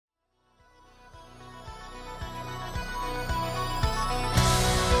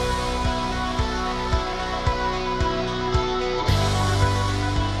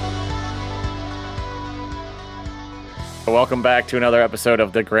Welcome back to another episode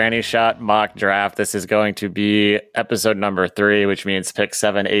of the Granny Shot Mock Draft. This is going to be episode number 3, which means pick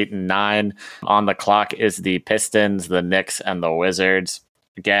 7, 8, and 9. On the clock is the Pistons, the Knicks, and the Wizards.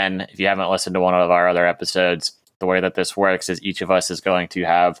 Again, if you haven't listened to one of our other episodes, the way that this works is each of us is going to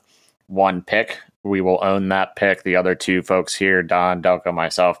have one pick. We will own that pick. The other two folks here, Don, Delco,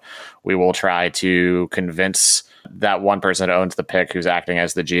 myself, we will try to convince that one person who owns the pick, who's acting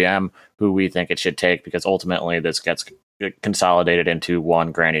as the GM, who we think it should take, because ultimately this gets consolidated into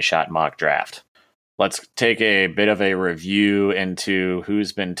one Granny Shot mock draft. Let's take a bit of a review into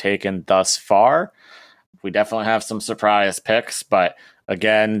who's been taken thus far. We definitely have some surprise picks, but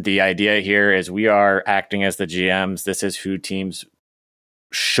again, the idea here is we are acting as the GMs. This is who teams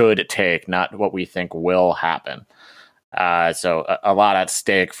should take, not what we think will happen. So a lot at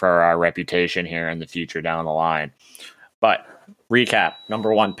stake for our reputation here in the future down the line. But recap,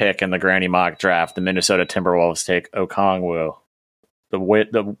 number 1 pick in the Granny mock draft, the Minnesota Timberwolves take Okongwu.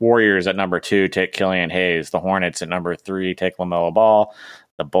 The Warriors at number 2 take Killian Hayes. The Hornets at number 3 take LaMelo Ball.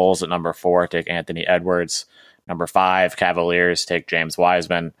 The Bulls at number 4 take Anthony Edwards. Number 5, Cavaliers take James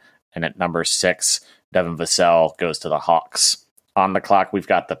Wiseman. And at number 6, Devin Vassell goes to the Hawks. On the clock, we've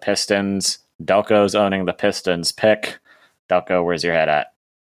got the Pistons. Delco's owning the Pistons pick. Delco, where's your head at?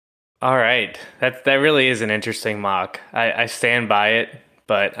 All right. That really is an interesting mock. I stand by it,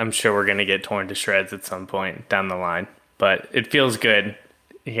 but I'm sure we're going to get torn to shreds at some point down the line. But it feels good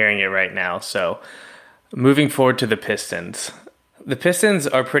hearing it right now. So moving forward to the Pistons. The Pistons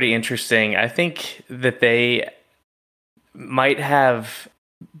are pretty interesting. I think that they might have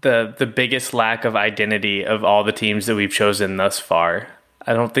the biggest lack of identity of all the teams that we've chosen thus far.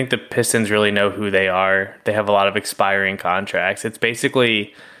 I don't think the Pistons really know who they are. They have a lot of expiring contracts. It's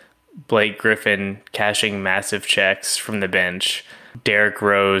basically Blake Griffin cashing massive checks from the bench. Derrick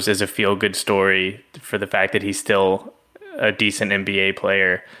Rose is a feel-good story for the fact that he's still a decent NBA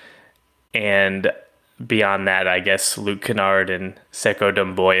player. And beyond that, I guess Luke Kennard and Sekou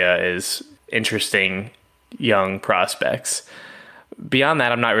Doumbouya is interesting young prospects. Beyond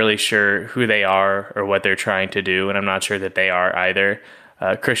that, I'm not really sure who they are or what they're trying to do, and I'm not sure that they are either.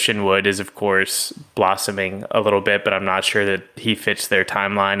 Christian Wood is, of course, blossoming a little bit, but I'm not sure that he fits their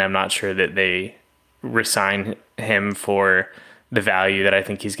timeline. I'm not sure that they resign him for the value that I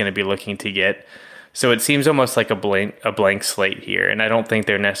think he's going to be looking to get. So it seems almost like a blank slate here, and I don't think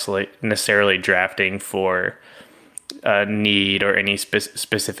they're necessarily drafting for a need or any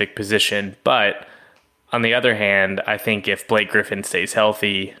specific position. But on the other hand, I think if Blake Griffin stays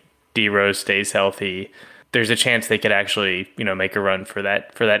healthy, D Rose stays healthy, there's a chance they could actually, make a run for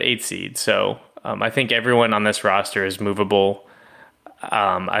that 8th seed. So I think everyone on this roster is movable.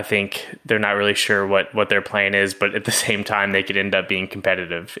 I think they're not really sure what their plan is, but at the same time, they could end up being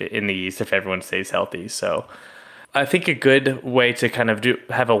competitive in the East if everyone stays healthy. So I think a good way to kind of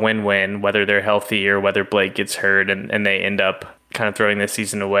have a win-win, whether they're healthy or whether Blake gets hurt and they end up kind of throwing this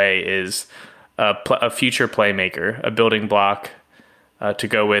season away, is a future playmaker, a building block to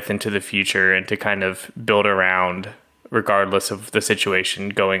go with into the future and to kind of build around regardless of the situation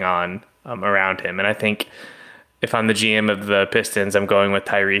going on around him. And I think if I'm the GM of the Pistons, I'm going with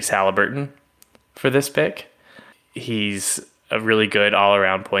Tyrese Halliburton for this pick. He's a really good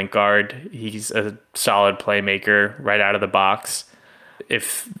all-around point guard. He's a solid playmaker right out of the box.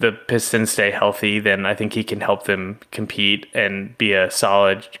 If the Pistons stay healthy, then I think he can help them compete and be a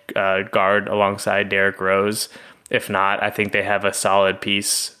solid guard alongside Derrick Rose. If not, I think they have a solid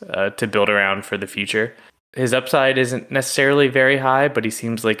piece to build around for the future. His upside isn't necessarily very high, but he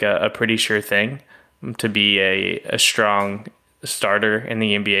seems like a pretty sure thing to be a strong starter in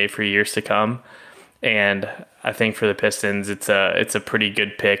the NBA for years to come. And I think for the Pistons, it's a pretty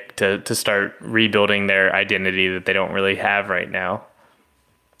good pick to start rebuilding their identity that they don't really have right now.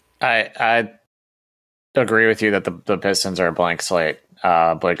 I agree with you that the Pistons are a blank slate.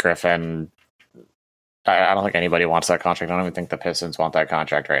 Blake Griffin, I don't think anybody wants that contract. I don't even think the Pistons want that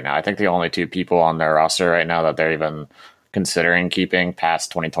contract right now. I think the only 2 people on their roster right now that they're even considering keeping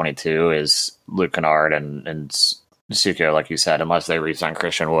past 2022 is Luke Kennard and Suko, like you said, unless they re-sign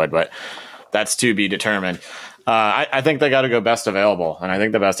Christian Wood. But that's to be determined. I think they got to go best available, and I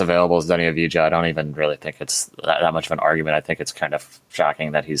think the best available is Denny Avdija. I don't even really think it's that much of an argument. I think it's kind of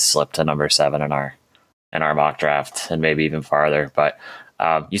shocking that he's slipped to number 7 in our mock draft and maybe even farther. But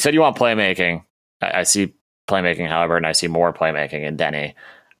you said you want playmaking. I see playmaking, however, and I see more playmaking in Denny.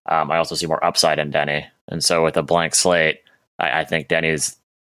 I also see more upside in Denny. And so with a blank slate, I think Denny is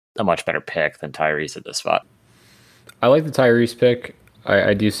a much better pick than Tyrese at this spot. I like the Tyrese pick.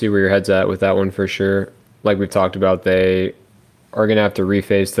 I do see where your head's at with that one for sure. Like we've talked about, they are going to have to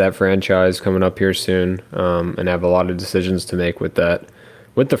reface that franchise coming up here soon, and have a lot of decisions to make with that.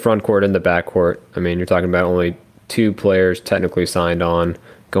 With the front court and the back court, I mean, you're talking about only 2 players technically signed on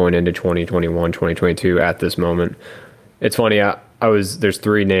going into 2021, 2022 at this moment. It's funny, there's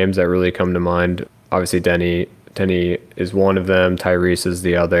 3 names that really come to mind. Obviously, Denny is one of them, Tyrese is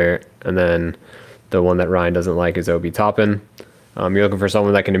the other, and then the one that Ryan doesn't like is Obi Toppin. You're looking for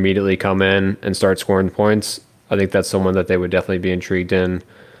someone that can immediately come in and start scoring points. I think that's someone that they would definitely be intrigued in,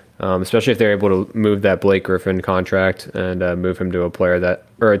 especially if they're able to move that Blake Griffin contract and move him to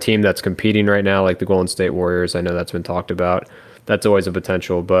a team that's competing right now, like the Golden State Warriors. I know that's been talked about. That's always a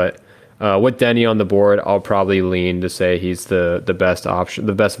potential. But with Denny on the board, I'll probably lean to say he's the best option,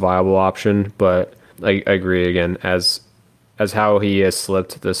 the best viable option. But I agree again, as how he has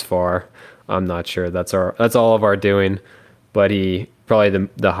slipped this far, I'm not sure that's all of our doing. But he probably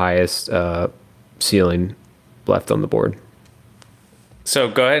the highest ceiling left on the board. So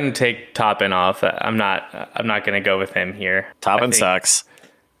go ahead and take Toppin off. I'm not going to go with him here. Toppin sucks.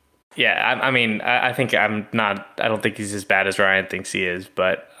 Yeah, I think I don't think he's as bad as Ryan thinks he is,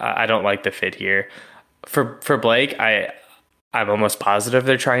 but I don't like the fit here. For Blake, I'm almost positive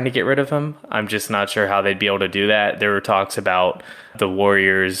they're trying to get rid of him. I'm just not sure how they'd be able to do that. There were talks about the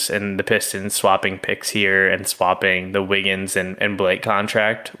Warriors and the Pistons swapping picks here and swapping the Wiggins and Blake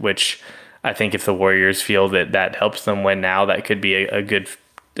contract, which I think if the Warriors feel that helps them win now, that could be a good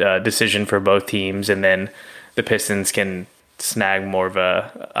decision for both teams. And then the Pistons can snag more of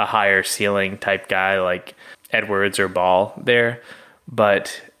a higher ceiling type guy like Edwards or Ball there.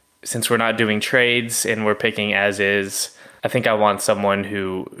 But since we're not doing trades and we're picking as is, I think I want someone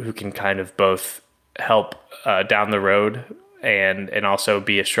who can kind of both help down the road and also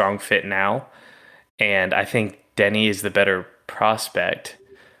be a strong fit now. And I think Denny is the better prospect,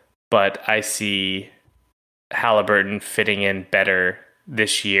 but I see Halliburton fitting in better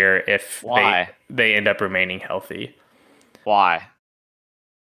this year if they end up remaining healthy. Why?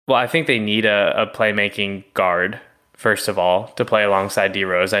 Well, I think they need a playmaking guard, first of all, to play alongside D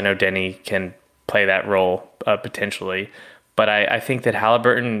Rose. I know Denny can play that role potentially, but I think that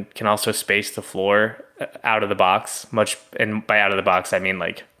Halliburton can also space the floor out of the box and by out of the box I mean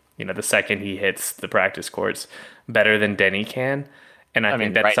the second he hits the practice courts better than Denny can. And I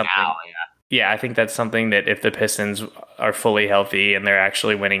think that's right something. Now, yeah, I think that's something that if the Pistons are fully healthy and they're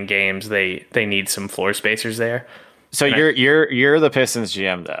actually winning games, they need some floor spacers there. So you're the Pistons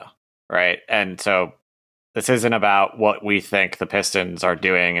GM though, right? And so this isn't about what we think the Pistons are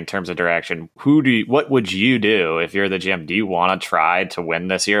doing in terms of direction. What would you do if you're the GM? Do you want to try to win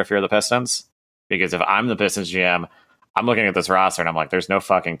this year if you're the Pistons? Because if I'm the Pistons GM, I'm looking at this roster and I'm like, there's no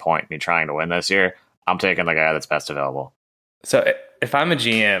fucking point in me trying to win this year. I'm taking the guy that's best available. So if I'm a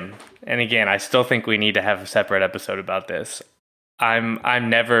GM, and again, I still think we need to have a separate episode about this. I'm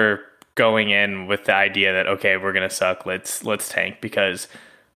never going in with the idea that, okay, we're going to suck. Let's tank, because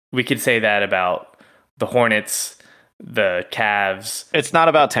we could say that about the Hornets, the Cavs. It's not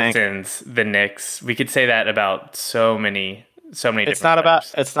about tanking. The Knicks. We could say that about so many. It's not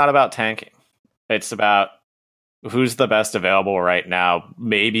about tanking. It's about who's the best available right now.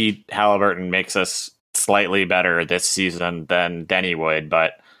 Maybe Halliburton makes us slightly better this season than Denny would,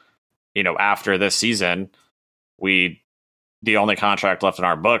 but after this season, the only contract left in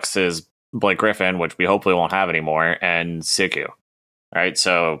our books is Blake Griffin, which we hopefully won't have anymore, and Siku. Right,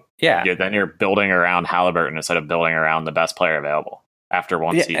 so then you're building around Halliburton instead of building around the best player available after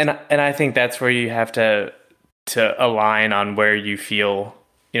one season. And I think that's where you have to align on where you feel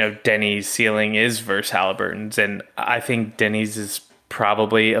Denny's ceiling is versus Halliburton's, and I think Denny's is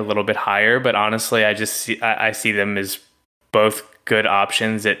probably a little bit higher, but honestly, I see them as both good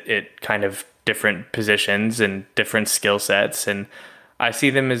options at kind of different positions and different skill sets, and I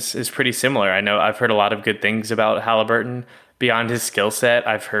see them as pretty similar. I know I've heard a lot of good things about Halliburton. Beyond his skill set,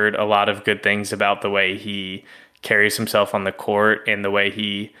 I've heard a lot of good things about the way he carries himself on the court and the way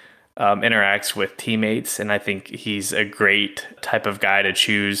he interacts with teammates. And I think he's a great type of guy to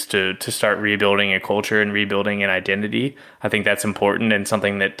choose to start rebuilding a culture and rebuilding an identity. I think that's important and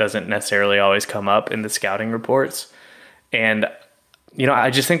something that doesn't necessarily always come up in the scouting reports. And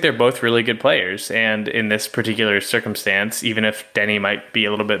I just think they're both really good players. And in this particular circumstance, even if Denny might be a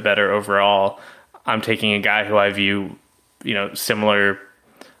little bit better overall, I'm taking a guy who I view similar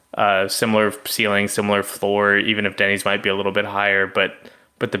ceiling, similar floor, even if Denny's might be a little bit higher, but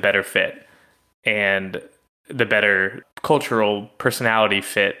the better fit and the better cultural personality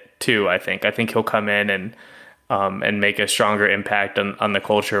fit too. I think he'll come in and make a stronger impact on the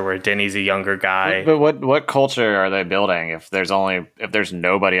culture, where Denny's a younger guy. But what culture are they building if there's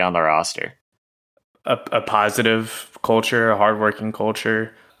nobody on the roster? a positive culture, a hardworking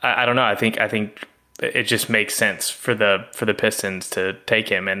culture. I don't know. I think it just makes sense for the Pistons to take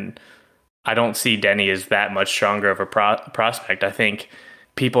him, and I don't see Denny as that much stronger of a prospect. I think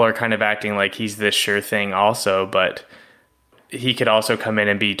people are kind of acting like he's this sure thing also, but he could also come in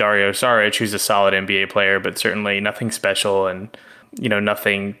and be Dario Saric, who's a solid NBA player, but certainly nothing special and,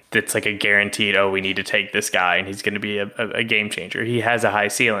 nothing that's like a guaranteed, oh, we need to take this guy and he's going to be a game changer. He has a high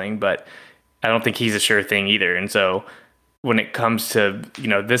ceiling, but I don't think he's a sure thing either. And so when it comes to,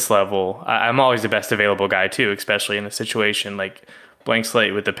 this level, I'm always the best available guy too, especially in a situation like blank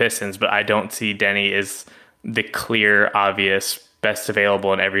slate with the Pistons, but I don't see Denny as the clear, obvious, best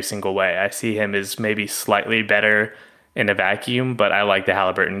available in every single way. I see him as maybe slightly better in a vacuum, but I like the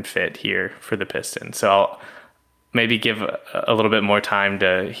Halliburton fit here for the Pistons. So I'll maybe give a little bit more time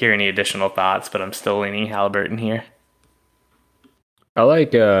to hear any additional thoughts, but I'm still leaning Halliburton here. I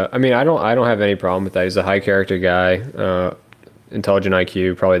like. I don't have any problem with that. He's a high character guy, intelligent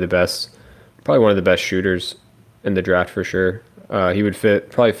IQ, probably one of the best shooters in the draft for sure. He would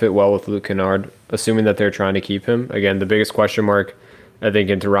probably fit well with Luke Kennard, assuming that they're trying to keep him. Again, the biggest question mark, I think,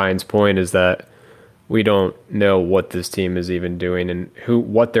 into Ryan's point, is that we don't know what this team is even doing and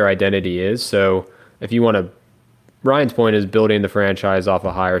what their identity is. So if you want to, Ryan's point is building the franchise off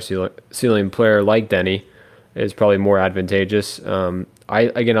a higher ceiling player like Denny is probably more advantageous. I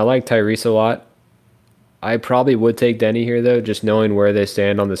like Tyrese a lot. I probably would take Denny here though, just knowing where they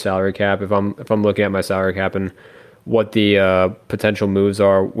stand on the salary cap. If I'm looking at my salary cap and what the potential moves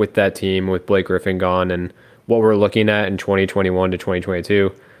are with that team with Blake Griffin gone and what we're looking at in 2021 to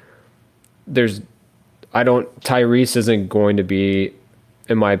 2022, Tyrese isn't going to be,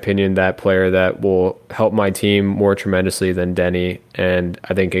 in my opinion, that player that will help my team more tremendously than Denny. And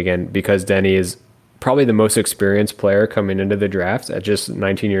I think, again, because Denny is probably the most experienced player coming into the draft at just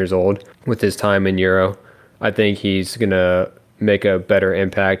 19 years old with his time in Euro, I think he's going to make a better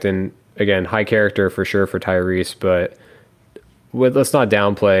impact. And again, high character for sure for Tyrese, but let's not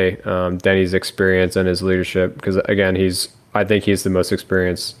downplay Denny's experience and his leadership, because again, I think he's the most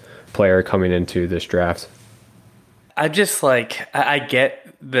experienced player coming into this draft. I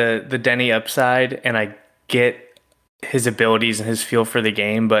get the Denny upside and I get his abilities and his feel for the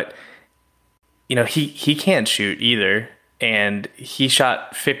game, but he can't shoot either. And he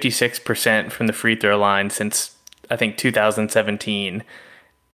shot 56% from the free throw line since I think 2017.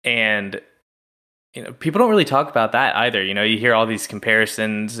 And people don't really talk about that either. You hear all these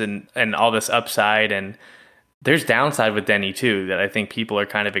comparisons and all this upside, and there's downside with Denny too that I think people are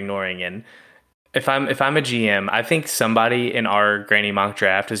kind of ignoring. And if I'm a GM, I think somebody in our Granny mock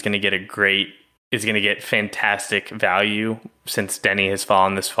draft is going to get fantastic value since Denny has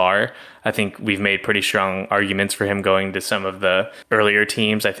fallen this far. I think we've made pretty strong arguments for him going to some of the earlier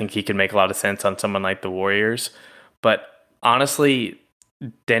teams. I think he could make a lot of sense on someone like the Warriors. But honestly,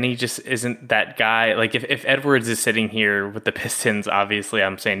 Denny just isn't that guy. Like if Edwards is sitting here with the Pistons, obviously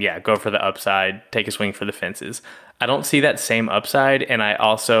I'm saying, yeah, go for the upside, take a swing for the fences. I don't see that same upside. And I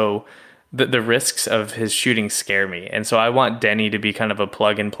also, the risks of his shooting scare me. And so I want Denny to be kind of a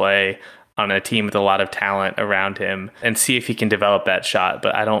plug and play on a team with a lot of talent around him and see if he can develop that shot.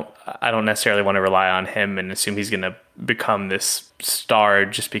 But I don't necessarily want to rely on him and assume he's going to become this star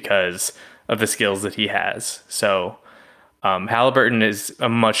just because of the skills that he has. So Halliburton is a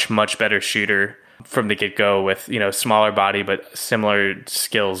much, much better shooter from the get-go with, smaller body, but similar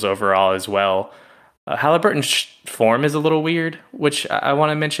skills overall as well. Halliburton's form is a little weird, which I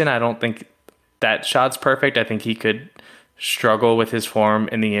want to mention. I don't think that shot's perfect. I think he could struggle with his form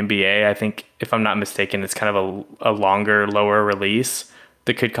in the NBA. I think, if I'm not mistaken, it's kind of a longer, lower release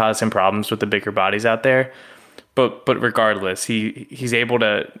that could cause him problems with the bigger bodies out there. But regardless, he's able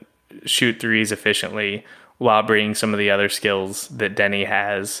to shoot threes efficiently while bringing some of the other skills that Denny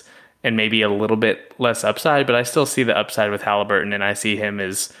has, and maybe a little bit less upside. But I still see the upside with Halliburton, and I see him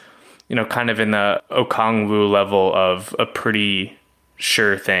as, kind of in the Okongwu level of a pretty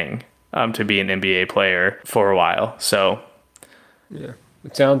sure thing to be an NBA player for a while. So, yeah,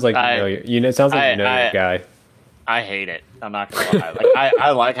 it sounds like it sounds like your guy. I hate it. I'm not gonna lie.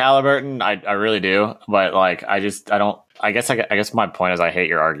 I like Halliburton. I really do. But I guess my point is I hate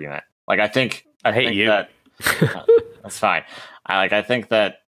your argument. I think you. That's fine. I think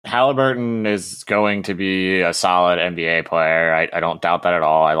that Halliburton is going to be a solid NBA player. I don't doubt that at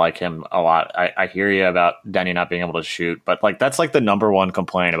all. I like him a lot. I hear you about Denny not being able to shoot, but that's the number one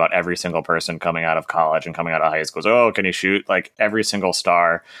complaint about every single person coming out of college and coming out of high school is, oh, can he shoot? Every single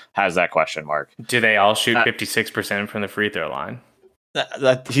star has that question mark. Do they all shoot 56% from the free throw line?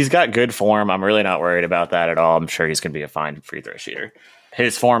 He's got good form. I'm really not worried about that at all. I'm sure he's going to be a fine free throw shooter.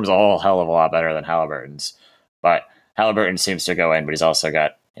 his form's a whole hell of a lot better than Halliburton's. But Halliburton seems to go in, but he's also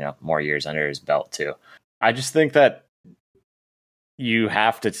got, more years under his belt too. I just think that you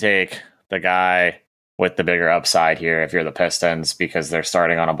have to take the guy with the bigger upside here if you're the Pistons, because they're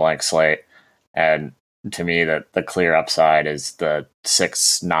starting on a blank slate. And to me, the clear upside is the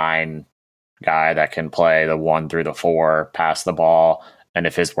 6'9" guy that can play the 1 through the 4, pass the ball. And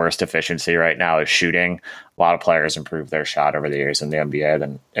if his worst efficiency right now is shooting, a lot of players improve their shot over the years in the NBA,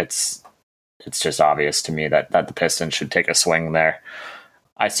 then it's just obvious to me that the Pistons should take a swing there.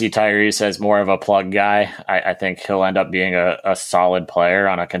 I see Tyrese as more of a plug guy. I think he'll end up being a solid player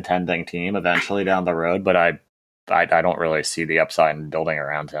on a contending team eventually down the road, but I don't really see the upside in building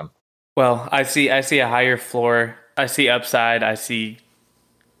around him. Well, I see a higher floor. I see upside. I see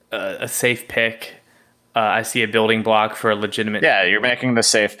a safe pick. I see a building block for a legitimate. Yeah, you're making the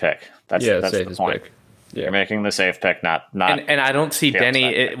safe pick. That's the point. Pick. Yeah. You're making the safe pick, not. And I don't see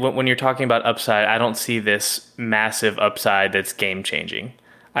Denny when you're talking about upside. I don't see this massive upside that's game changing.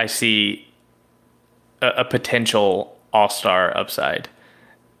 I see a potential all-star upside,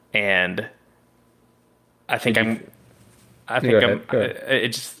 and I think it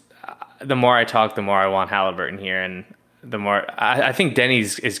just, the more I talk, the more I want Halliburton here, and the more I think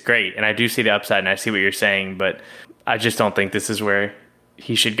Denny's is great, and I do see the upside, and I see what you're saying, but I just don't think this is where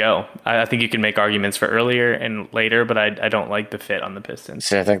he should go. I think you can make arguments for earlier and later, but I don't like the fit on the Pistons.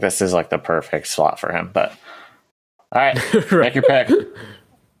 See, I think this is like the perfect slot for him, but all right, make your pick.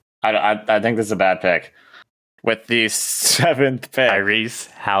 I think this is a bad pick. With the 7th pick, Tyrese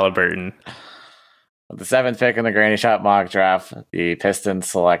Halliburton. With the 7th pick in the Granny Shot mock draft, the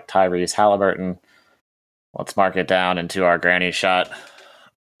Pistons select Tyrese Halliburton. Let's mark it down into our Granny Shot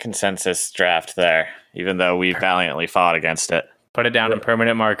consensus draft there, even though we valiantly fought against it. Put it down in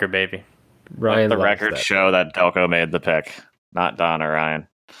permanent marker, baby. Ryan, let the record show that Delco made the pick, not Don or Ryan.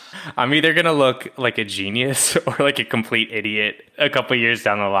 I'm either going to look like a genius or like a complete idiot a couple years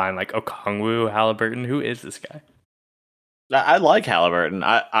down the line, like Okongwu, Halliburton. Who is this guy? I like Halliburton.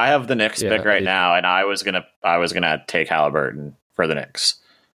 I have the Knicks pick right now, and I was gonna take Halliburton for the Knicks.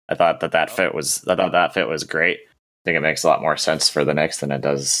 I thought that fit was great. I think it makes a lot more sense for the Knicks than it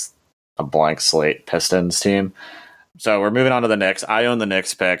does a blank slate Pistons team. So we're moving on to the Knicks. I own the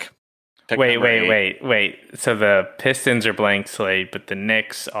Knicks pick. Wait. So the Pistons are blank slate, but the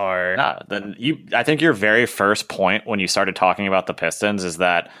Knicks are. I think your very first point when you started talking about the Pistons is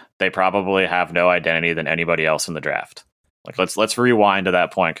that they probably have no identity than anybody else in the draft. Like let's rewind to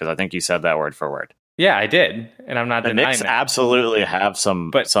that point, because I think you said that word for word. Yeah, I did, and I'm not denying Knicks that. Absolutely have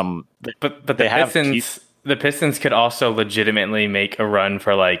but the Pistons could also legitimately make a run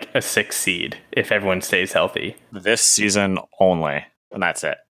for like a 6 seed if everyone stays healthy this season only, and that's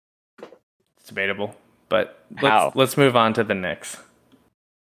it. It's debatable, but let's move on to the Knicks.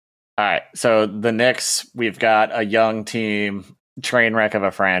 All right, so the Knicks, we've got a young team, train wreck of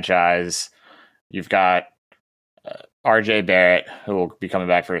a franchise. You've got RJ Barrett, who will be coming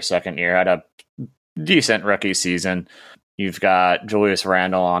back for his second year, had a decent rookie season. You've got Julius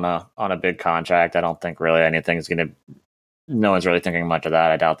Randle on a big contract. I don't think really no one's really thinking much of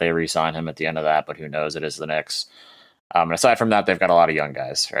that. I doubt they re-sign him at the end of that, but who knows? It is the Knicks. And aside from that, they've got a lot of young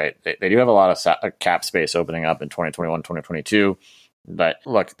guys, right? They do have a lot of cap space opening up in 2021, 2022. But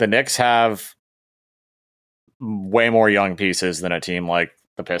look, the Knicks have way more young pieces than a team like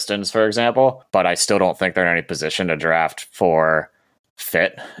the Pistons, for example. But I still don't think they're in any position to draft for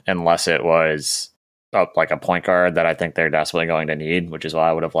fit unless it was like a point guard that I think they're desperately going to need, which is why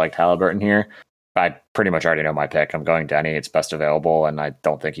I would have liked Halliburton here. I pretty much already know my pick. I'm going Denny. It's best available, and I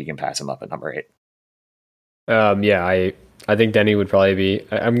don't think you can pass him up at number 8. I think Denny would probably be.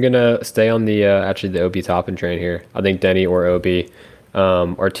 I'm gonna stay on the Obi Toppin train here. I think Denny or Obi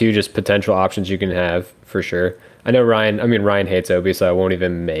are two just potential options you can have for sure. I know Ryan hates Obi, so I won't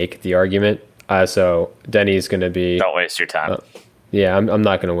even make the argument. So Denny's gonna be. Don't waste your time. I'm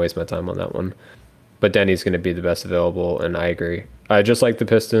not gonna waste my time on that one. But Denny's gonna be the best available, and I agree. Just like the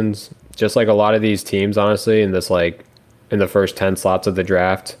Pistons, just like a lot of these teams, honestly, in the first 10 slots of the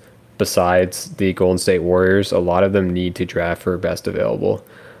draft. Besides the Golden State Warriors, a lot of them need to draft for best available.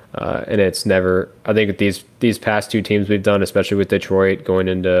 And it's never, I think these past 2 teams we've done, especially with Detroit,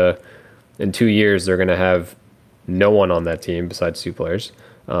 in 2 years, they're going to have no one on that team besides 2 players,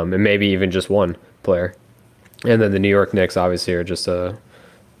 and maybe even just 1 player. And then the New York Knicks obviously are just a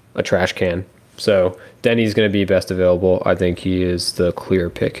trash can. So Denny's going to be best available. I think he is the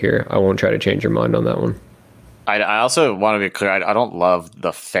clear pick here. I won't try to change your mind on that one. I also want to be clear. I don't love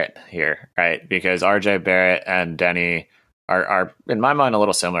the fit here, right? Because RJ Barrett and Denny are in my mind a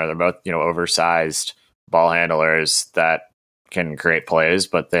little similar. They're both, oversized ball handlers that can create plays,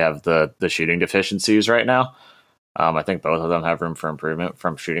 but they have the shooting deficiencies right now. I think both of them have room for improvement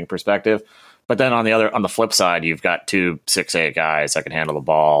from shooting perspective. But then on the flip side, you've got 2 6'8" guys that can handle the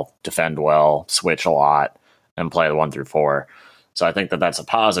ball, defend well, switch a lot, and play the 1 through 4. So I think that's a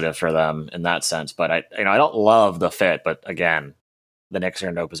positive for them in that sense. But I don't love the fit. But again, the Knicks are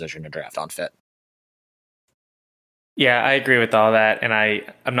in no position to draft on fit. Yeah, I agree with all that, and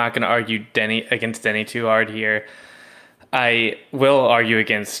I'm not going to argue against Denny too hard here. I will argue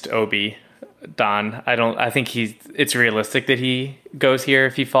against Obi, Don. I think it's realistic that he goes here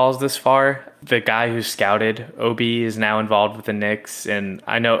if he falls this far. The guy who scouted Obi is now involved with the Knicks, and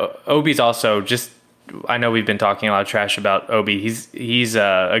I know Obi's also I know we've been talking a lot of trash about Obi. He's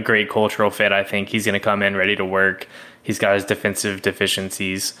a great cultural fit. I think he's going to come in ready to work. He's got his defensive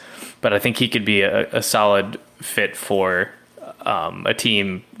deficiencies, but I think he could be a solid fit for a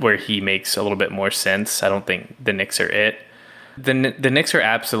team where he makes a little bit more sense. I don't think the Knicks are it. The Knicks are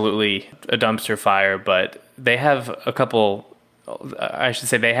absolutely a dumpster fire, but they have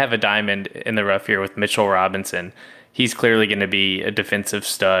they have a diamond in the rough here with Mitchell Robinson. He's clearly going to be a defensive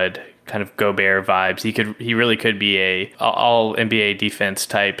stud, kind of Gobert vibes. He really could be a all NBA defense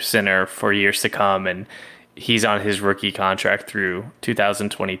type center for years to come, and he's on his rookie contract through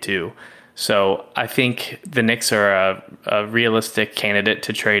 2022. So I think the Knicks are a realistic candidate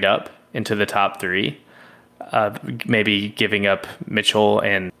to trade up into the top 3, maybe giving up Mitchell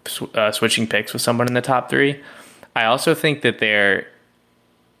and switching picks with someone in the top 3. I also think that they're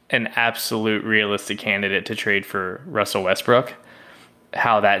an absolute realistic candidate to trade for Russell Westbrook.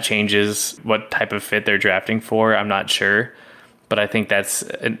 How that changes what type of fit they're drafting for, I'm not sure. But I think that's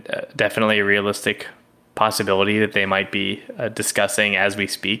definitely a realistic possibility that they might be discussing as we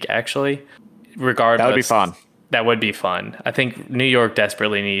speak, actually. Regardless, that would be fun. I think New York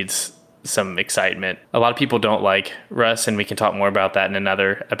desperately needs some excitement. A lot of people don't like Russ, and we can talk more about that in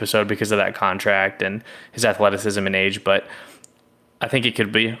another episode because of that contract and his athleticism and age, but I think it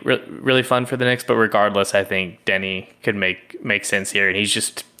could be really fun for the Knicks. But regardless, I think Denny could make sense here, and he's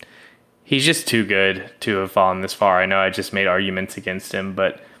just too good to have fallen this far. I know I just made arguments against him,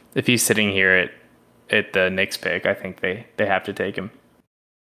 but if he's sitting here at the Knicks pick, I think they have to take him.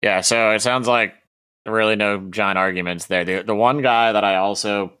 Yeah, so it sounds like really no giant arguments there. The one guy that I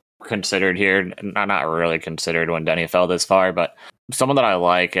also considered here, not really considered when Denny fell this far, but someone that I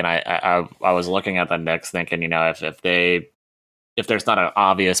like, and I was looking at the Knicks thinking, if there's not an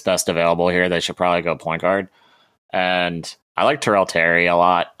obvious best available here, they should probably go point guard. And I like Terrell Terry a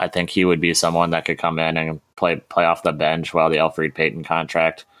lot. I think he would be someone that could come in and play off the bench while the Elfrid Payton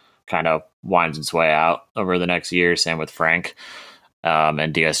contract kind of winds its way out over the next year. Same with Frank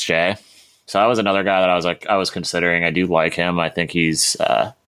and DSJ. So that was another guy that I was considering. I do like him. I think he's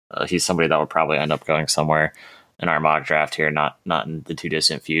somebody that would probably end up going somewhere in our mock draft here, not in the too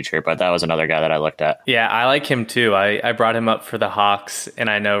distant future. But that was another guy that I looked at. Yeah, I like him too. I brought him up for the Hawks, and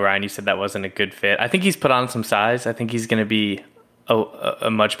I know, Ryan, you said that wasn't a good fit. I think he's put on some size. I think he's going to be a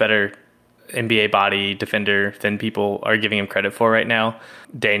much better NBA body defender than people are giving him credit for right now.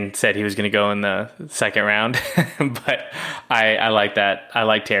 Dane said he was going to go in the second round, but I like that. I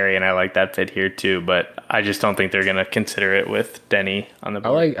like Terry, and I like that fit here too, but I just don't think they're going to consider it with Denny on the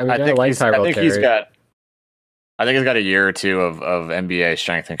board. I like Tyrell Terry. I think he's got a year or two of NBA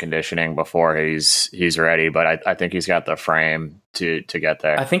strength and conditioning before he's ready, but I think he's got the frame to get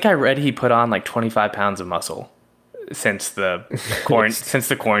there. I think I read he put on like 25 pounds of muscle since the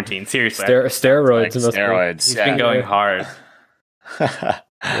quarantine. Seriously, steroids. He's been going hard.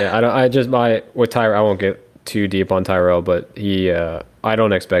 Yeah, with Tyrell, I won't get too deep on Tyrell, but I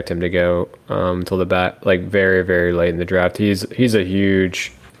don't expect him to go until the back, like very, very late in the draft. He's a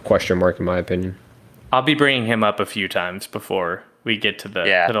huge question mark in my opinion. I'll be bringing him up a few times before we get to the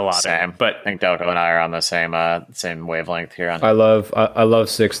lottery. Same. But I think Delco and I are on the same wavelength here. I love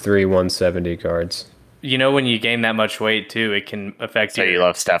 6'3", 170 guards. When you gain that much weight too, it can affect you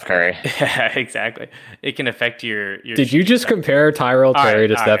love Steph Curry. Yeah, exactly. It can affect your Did you just compare Tyrell Terry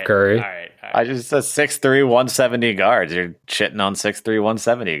to Steph Curry? All right. I just said 6'3", 170 guards. You're shitting on 6'3",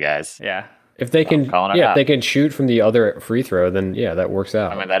 170 guys. Yeah. If they can, if they can shoot from the other free throw, then that works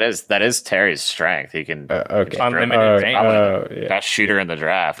out. I mean, that is Terry's strength. He can unlimited range. Best shooter in the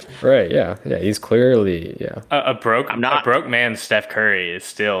draft. Right? Yeah. He's clearly a broke man. Steph Curry is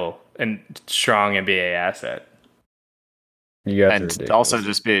still a strong NBA asset. And also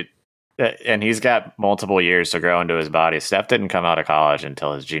and he's got multiple years to grow into his body. Steph didn't come out of college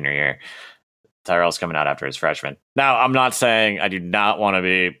until his junior year. Tyrell's coming out after his freshman. Now, I'm not saying I do not want to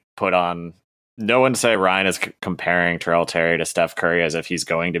be put on. No one say Ryan is comparing Terrell Terry to Steph Curry as if he's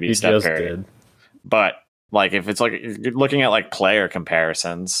going to be Steph Curry. Did. But Like if it's like you're looking at like player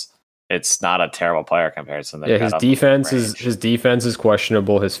comparisons, it's not a terrible player comparison. Yeah, his defense is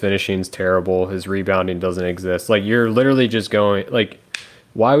questionable. His finishing's terrible. His rebounding doesn't exist. Like you're literally just going like,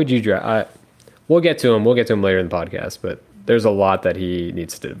 why would you draft? We'll get to him. We'll get to him later in the podcast, but there's a lot that he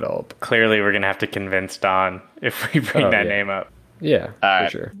needs to develop. Clearly, we're gonna have to convince Don if we bring that name up. Yeah, for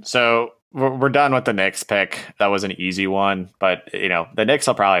sure. So we're done with the Knicks pick. That was an easy one, but the Knicks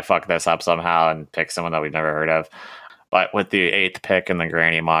will probably fuck this up somehow and pick someone that we've never heard of. But with the 8th pick in the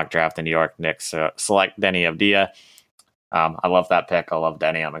Granny mock draft, the New York Knicks select Denny Avdia. I love that pick. I love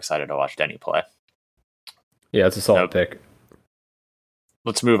Denny. I'm excited to watch Denny play. Yeah, it's a solid pick.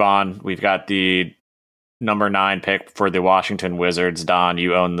 Let's move on. We've got the number 9 pick for the Washington Wizards. Don,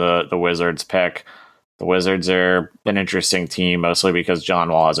 you own the Wizards pick. The Wizards are an interesting team, mostly because John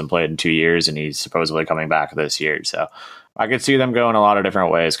Wall hasn't played in 2 years, and he's supposedly coming back this year. So I could see them going a lot of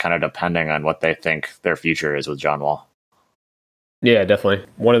different ways, kind of depending on what they think their future is with John Wall. Yeah, definitely.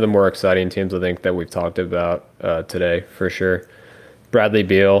 One of the more exciting teams, I think, that we've talked about today, for sure. Bradley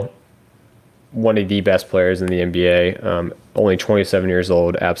Beal, one of the best players in the NBA, only 27 years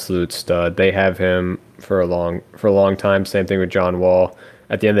old, absolute stud. They have him for a long time. Same thing with John Wall.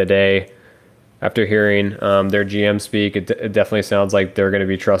 At the end of the day, after hearing their GM speak, it definitely sounds like they're going to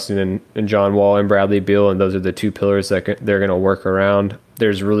be trusting in John Wall and Bradley Beal, and those are the two pillars that they're going to work around.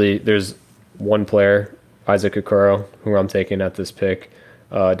 There's one player, Isaac Okoro, who I'm taking at this pick,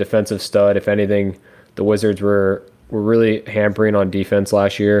 defensive stud. If anything, the Wizards were really hampering on defense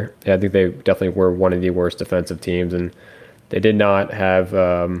last year. I think they definitely were one of the worst defensive teams, and they did not have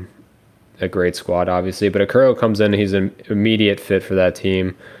a great squad, obviously. But Okoro comes in, he's an immediate fit for that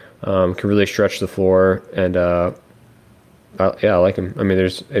team. Can really stretch the floor, and I like him. I mean,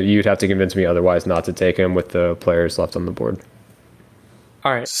 you'd have to convince me otherwise not to take him with the players left on the board.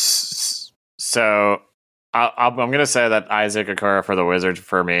 All right. So I'm going to say that Isaac Okoro for the Wizards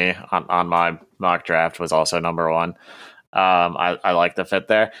for me on my mock draft was also number 1. I like the fit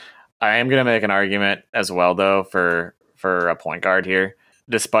there. I am going to make an argument as well, though, for a point guard here.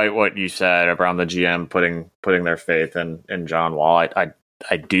 Despite what you said around the GM putting their faith in John Wall,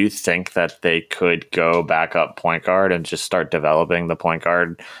 I do think that they could go back up point guard and just start developing the point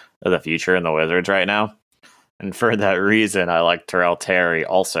guard of the future in the Wizards right now. And for that reason, I like Terrell Terry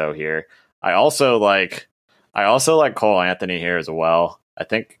also here. I also like Cole Anthony here as well. I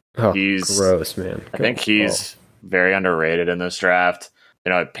think he's gross, man. I think he's very underrated in this draft.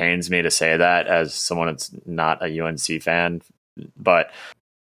 It pains me to say that as someone that's not a UNC fan, but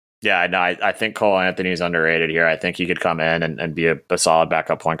yeah, no, I think Cole Anthony's underrated here. I think he could come in and be a solid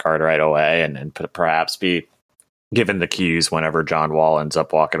backup point guard right away and perhaps be given the keys whenever John Wall ends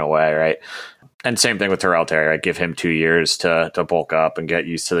up walking away, right? And same thing with Terrell Terry. Right? Give him 2 years to bulk up and get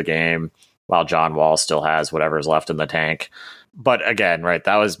used to the game while John Wall still has whatever's left in the tank. But again, right,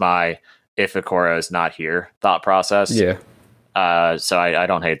 that was my if Okoro is not here thought process. Yeah. So I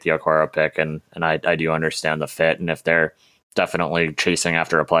don't hate the Okoro pick, and I do understand the fit. And if they're definitely chasing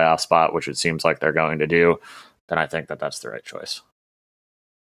after a playoff spot, which it seems like they're going to do, then I think that that's the right choice.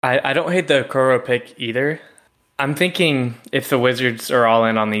 I don't hate the Okoro pick either. I'm thinking if the Wizards are all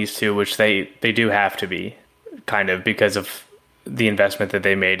in on these two, which they do have to be, kind of because of the investment that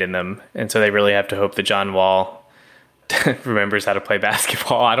they made in them, and so they really have to hope that John Wall remembers how to play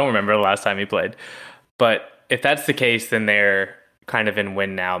basketball. I don't remember the last time he played. But if that's the case, then they're kind of in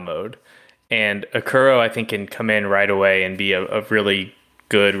win now mode. And Okoro, I think, can come in right away and be a really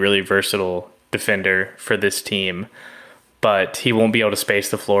good, really versatile defender for this team. But he won't be able to space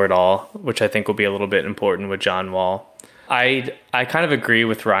the floor at all, which I think will be a little bit important with John Wall. I kind of agree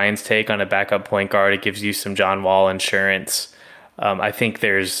with Ryan's take on a backup point guard. It gives you some John Wall insurance. I think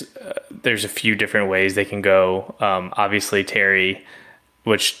there's a few different ways they can go. Obviously, Terry,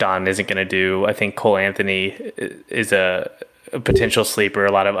 which Don isn't going to do. I think Cole Anthony is a potential sleeper,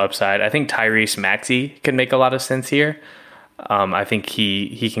 a lot of upside. I think Tyrese Maxey can make a lot of sense here. I think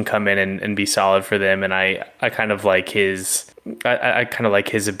he can come in and be solid for them, and I kind of like his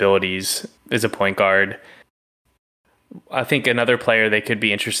abilities as a point guard. I think another player they could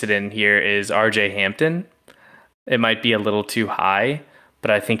be interested in here is RJ Hampton. It might be a little too high, but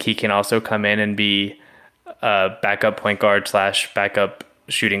I think he can also come in and be a backup point guard / backup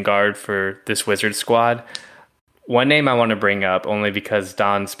shooting guard for this Wizards squad. One name I want to bring up, only because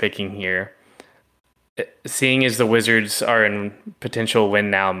Don's picking here, seeing as the Wizards are in potential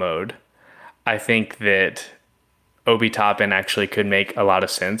win now mode, I think that Obi Toppin actually could make a lot of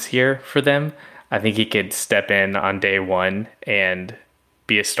sense here for them. I think he could step in on day one and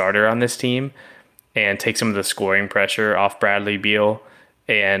be a starter on this team and take some of the scoring pressure off Bradley Beal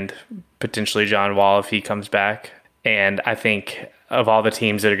and potentially John Wall if he comes back. And I think of all the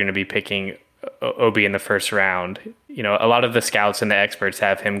teams that are going to be picking Obi in the first round, you know, a lot of the scouts and the experts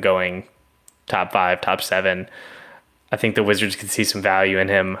have him going top 5, top 7. I think the Wizards could see some value in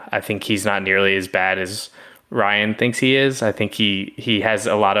him. I think he's not nearly as bad as Ryan thinks he is. I think he has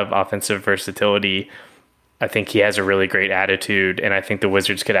a lot of offensive versatility. I think he has a really great attitude, and I think the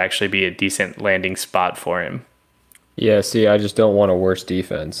Wizards could actually be a decent landing spot for him. Yeah, see, I just don't want a worse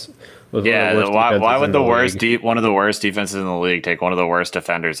defense. Yeah, why would one of the worst defenses in the league take one of the worst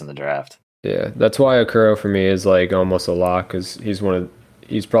defenders in the draft? Yeah, that's why Okoro for me is like almost a lock, because he's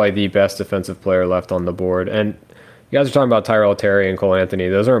probably the best defensive player left on the board. And you guys are talking about Tyrell Terry and Cole Anthony.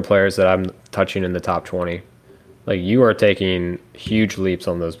 Those aren't players that I'm touching in the top 20. Like, you are taking huge leaps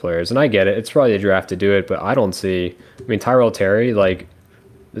on those players. And I get it. It's probably the draft to do it, but I don't see... I mean, Tyrell Terry, like,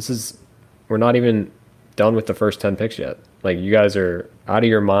 we're not even done with the first 10 picks yet. Like, you guys are out of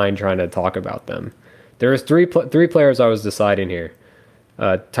your mind trying to talk about them. There's three players I was deciding here.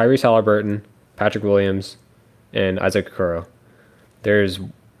 Tyrese Halliburton, Patrick Williams, and Isaac Okoro. There's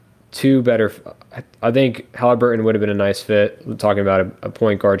two better... I think Halliburton would have been a nice fit. We're talking about a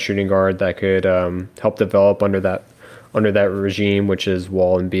point guard, shooting guard that could help develop under that regime, which is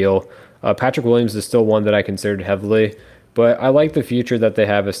Wall and Beal. Patrick Williams is still one that I considered heavily, but I like the future that they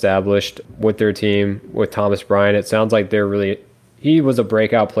have established with their team, with Thomas Bryant. It sounds like he was a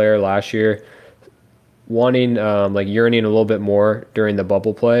breakout player last year, yearning a little bit more during the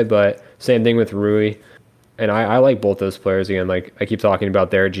bubble play, but same thing with Rui. And I like both those players. Again, like I keep talking about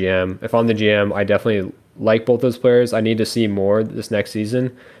their GM. If I'm the GM, I definitely like both those players. I need to see more this next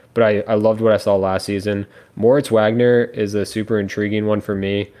season, but I loved what I saw last season. Moritz Wagner is a super intriguing one for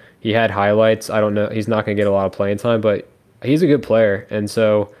me. He had highlights. I don't know. He's not going to get a lot of playing time, but he's a good player. And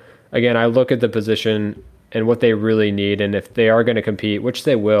so, again, I look at the position and what they really need. And if they are going to compete, which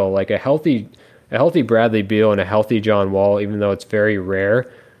they will, like a healthy Bradley Beal and a healthy John Wall, even though it's very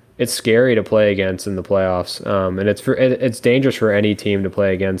rare, it's scary to play against in the playoffs, and it's dangerous for any team to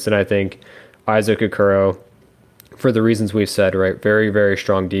play against. And I think Isaac Okoro, for the reasons we've said, right, very, very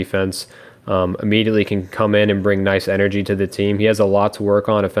strong defense, immediately can come in and bring nice energy to the team. He has a lot to work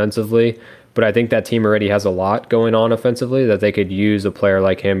on offensively, but I think that team already has a lot going on offensively that they could use a player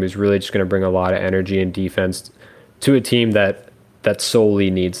like him who's really just going to bring a lot of energy and defense to a team that solely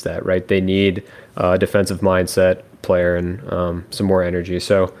needs that, right? They need a defensive mindset player and some more energy.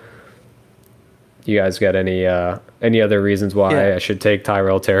 So you guys got any other reasons why I should take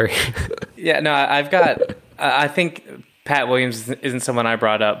Tyrell Terry? Yeah, no, I think Pat Williams isn't someone I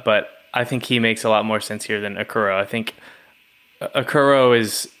brought up, but I think he makes a lot more sense here than Okoro. I think Okoro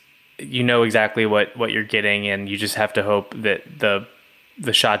is, you know exactly what you're getting, and you just have to hope that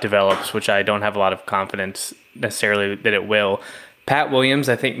the shot develops, which I don't have a lot of confidence necessarily that it will. Pat Williams,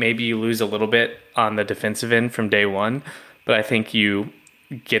 I think maybe you lose a little bit on the defensive end from day one, but I think you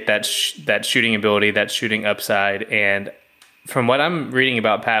get that shooting ability, that shooting upside. And from what I'm reading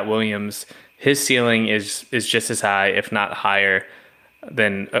about Pat Williams, his ceiling is just as high, if not higher,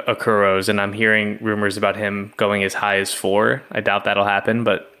 than Okoro's. And I'm hearing rumors about him going as high as 4. I doubt that'll happen,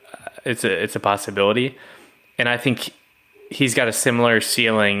 but it's a possibility. And I think he's got a similar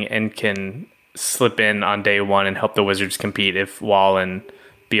ceiling and can slip in on day one and help the Wizards compete if Wall and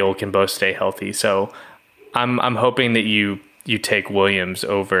Beal can both stay healthy. So I'm hoping that you take Williams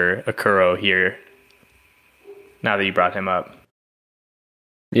over Okoro here now that you brought him up.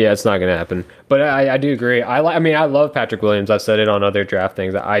 Yeah, it's not going to happen. But I do agree. I love Patrick Williams. I've said it on other draft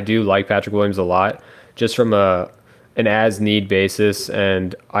things. I do like Patrick Williams a lot, just from an as-need basis.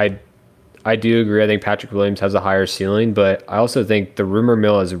 And I do agree. I think Patrick Williams has a higher ceiling, but I also think the rumor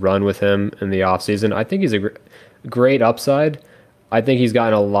mill has run with him in the offseason. I think he's a great upside. I think he's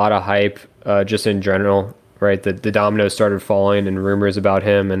gotten a lot of hype just in general, right? The dominoes started falling and rumors about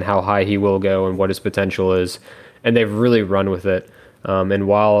him and how high he will go and what his potential is. And they've really run with it. And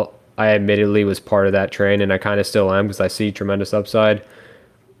while I admittedly was part of that train, and I kind of still am because I see tremendous upside,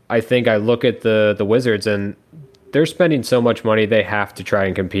 I think I look at the Wizards and they're spending so much money, they have to try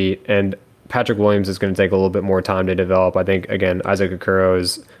and compete. And Patrick Williams is going to take a little bit more time to develop. I think, again, Isaac Okoro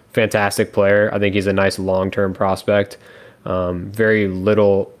is a fantastic player. I think he's a nice long-term prospect. Very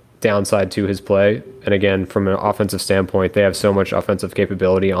little downside to his play. And again, from an offensive standpoint, they have so much offensive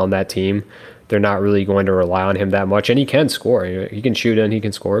capability on that team. They're not really going to rely on him that much. And he can score. He can shoot and he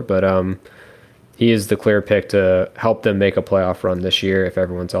can score. But he is the clear pick to help them make a playoff run this year if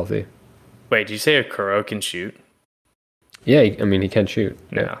everyone's healthy. Wait, did you say Okoro can shoot? Yeah, he can shoot.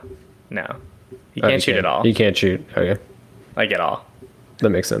 No. He can't shoot at all. He can't shoot. Okay. Like at all.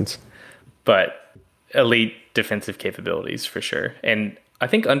 That makes sense. But elite defensive capabilities for sure. And I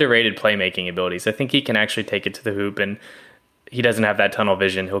think, underrated playmaking abilities. I think he can actually take it to the hoop, and he doesn't have that tunnel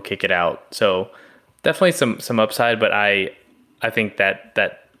vision. He'll kick it out. So definitely some upside, but I think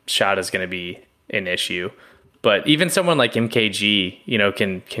that shot is going to be an issue. But even someone like MKG,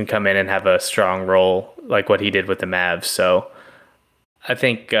 can come in and have a strong role like what he did with the Mavs. So I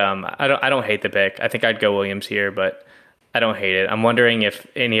think I don't hate the pick. I think I'd go Williams here, but I don't hate it. I'm wondering if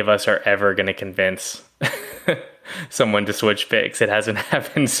any of us are ever going to convince someone to switch picks. It hasn't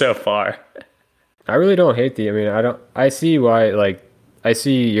happened so far. I really don't hate I see why, I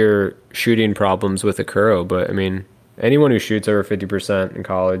see your shooting problems with Okoro, but anyone who shoots over 50% in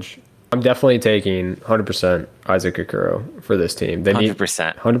college, I'm definitely taking 100% Isaac Okoro for this team. They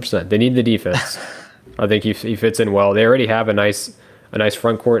 100%. They need the defense. I think he fits in well. They already have a nice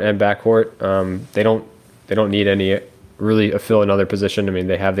front court and back court. They don't need any really fill another position.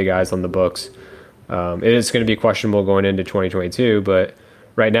 They have the guys on the books. It is going to be questionable going into 2022, but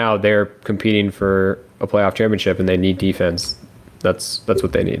right now they're competing for a playoff championship and they need defense. That's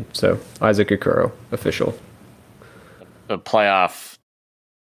what they need. So Isaac Okoro, official. A playoff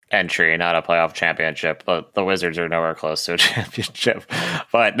entry, not a playoff championship. But the Wizards are nowhere close to a championship.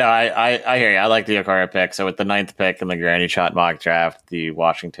 But no, I hear you. I like the Okoro pick. So with the 9th pick in the Granny Shot mock draft, the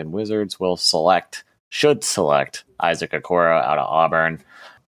Washington Wizards should select Isaac Okoro out of Auburn.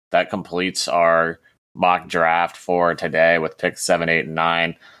 That completes our mock draft for today with picks 7, 8, and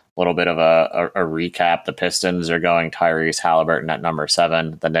 9. A little bit of a recap. The Pistons are going Tyrese Halliburton at number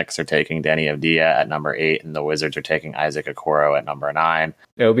 7. The Knicks are taking Denny Avdia at number 8, and the Wizards are taking Isaac Okoro at number 9.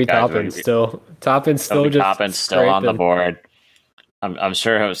 It'll be Toppin still. Toppin's still just Toppin's still on the board. I'm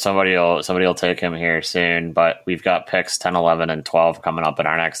sure somebody will take him here soon, but we've got picks 10, 11, and 12 coming up in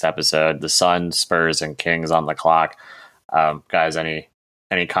our next episode. The Suns, Spurs, and Kings on the clock. Guys, any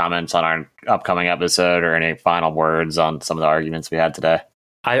comments on our upcoming episode or any final words on some of the arguments we had today?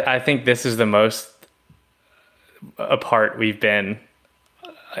 I think this is the most apart we've been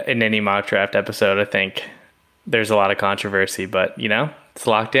in any mock draft episode. I think there's a lot of controversy, but it's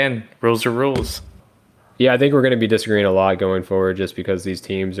locked in. Rules are rules. Yeah, I think we're going to be disagreeing a lot going forward just because these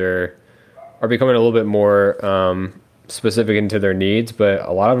teams are becoming a little bit more specific into their needs, but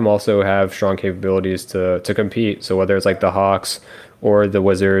a lot of them also have strong capabilities to compete. So whether it's like the Hawks or the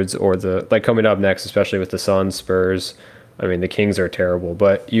Wizards or coming up next, especially with the Suns, Spurs, the Kings are terrible,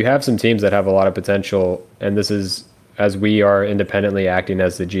 but you have some teams that have a lot of potential, and this is, as we are independently acting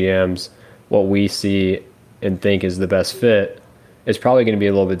as the GMs, what we see and think is the best fit is probably going to be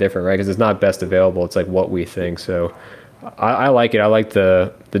a little bit different, right? Because it's not best available. It's like what we think. So I like it. I like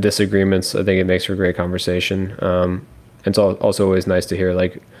the disagreements. I think it makes for great conversation. It's also always nice to hear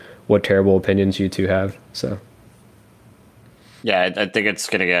what terrible opinions you two have. So. Yeah, I think it's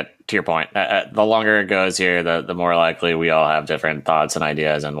going to get, to your point, the longer it goes here, the more likely we all have different thoughts and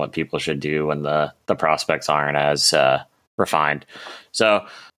ideas on what people should do when the prospects aren't as refined. So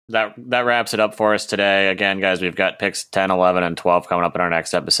that wraps it up for us today. Again, guys, we've got picks 10, 11, and 12 coming up in our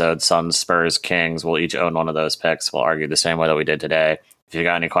next episode. Suns, Spurs, Kings. We'll each own one of those picks. We'll argue the same way that we did today. If you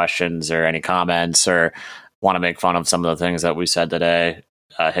got any questions or any comments or want to make fun of some of the things that we said today,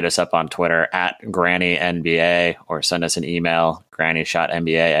 hit us up on Twitter at GrannyNBA or send us an email,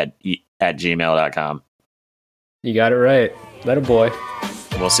 grannyshottnba@gmail.com. You got it right. That a boy.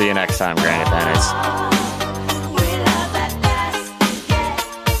 We'll see you next time, Granny Fannies.